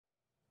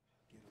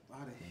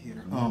Out of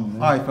here. All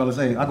right, fellas.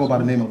 Hey, I go by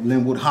the name of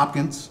Linwood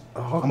Hopkins.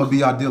 I'm gonna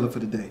be our dealer for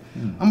the day.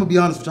 I'm gonna be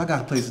honest with you. I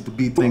got places to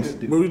be, things to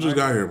do. Bro, we just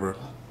got here, bro.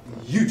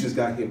 You just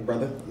got here,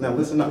 brother. Now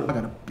listen up. I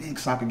got a big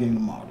soccer game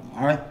tomorrow.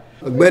 All right.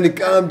 Look, Benny,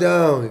 calm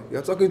down.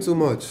 You're talking too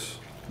much.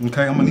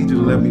 Okay, I'm gonna need you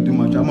to let me do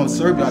my job. I'm gonna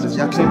serve y'all this.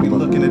 Y'all can't be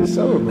looking at it.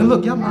 And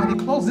look, y'all mighty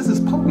close. This is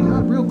poker.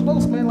 Y'all real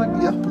close, man. Like,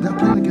 yeah, y'all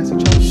playing against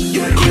each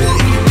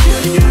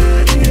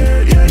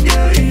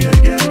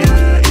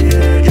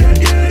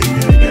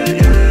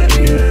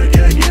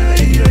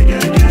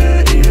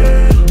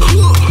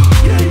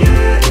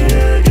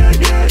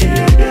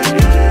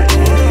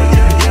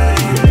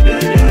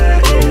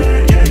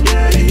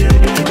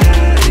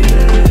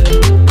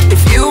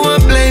If you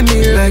want play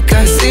me like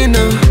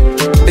casino,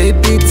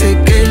 baby,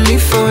 take a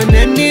leaf on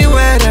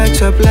anywhere I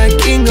chop like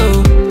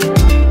Kingo.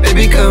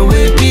 Baby, come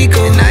with me,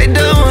 go. And I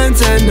don't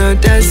want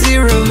another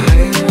zero.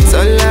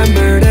 Tola,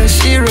 murda,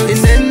 she wrote.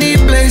 In any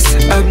place,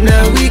 up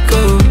now we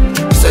go.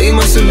 So you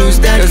must lose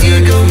that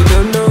ego. You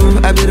don't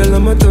know, I be the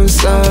Lomo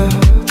Tonsa.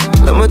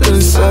 Lomo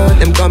Tonsa,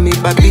 them call me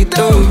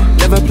papito.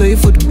 Never play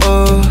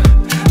football.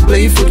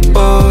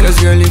 Cause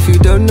girl, if you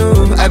don't know,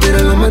 I be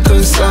the